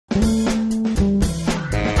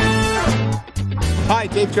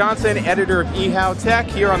Dave Johnson, editor of eHowTech,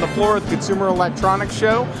 here on the floor of the Consumer Electronics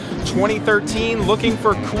Show 2013, looking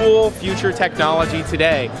for cool future technology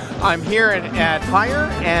today. I'm here at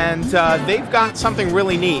Haier, and they've got something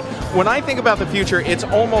really neat. When I think about the future, it's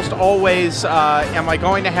almost always, am I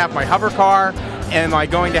going to have my hover car? Am I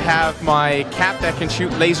going to have my cat that can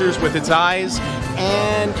shoot lasers with its eyes?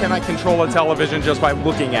 And can I control a television just by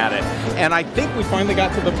looking at it? And I think we finally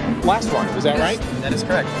got to the last one. Is that right? That is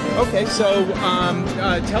correct. Okay, so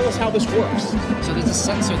tell us how this works. So there's a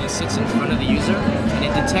sensor that sits in front of the user, and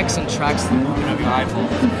it detects and tracks the movement of your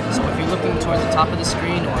eyeball. So if you're looking towards the top of the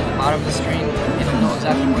screen or the bottom of the screen, it'll know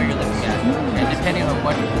exactly where you're looking at. And depending on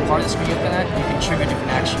what part of the screen you're looking at, you can trigger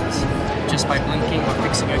different actions just by blinking or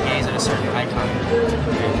fixing your gaze at a certain icon.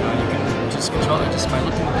 And you can just control it just by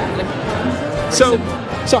looking and blinking.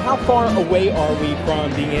 So how far away are we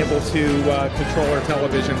from being able to control our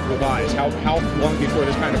television with eyes? How long before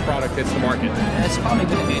this kind of product hits the market? It's probably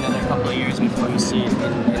going to be another couple of years before you see it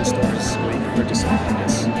in stores where you can purchase something like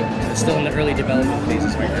this. It's still in the early development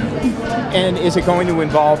phases right now. And is it going to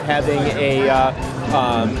involve having a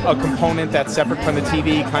component that's separate from the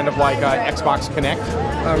TV, kind of like Xbox Connect?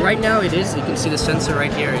 Right now it is. You can see the sensor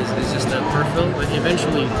right here is just a peripheral, but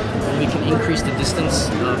eventually when we can increase the distance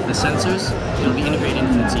of the sensors, it'll be integrated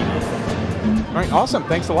into the TV. All right, awesome.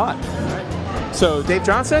 Thanks a lot. So Dave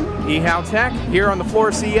Johnson, eHowTech, here on the floor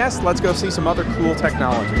of CES. Let's go see some other cool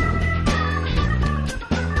technology.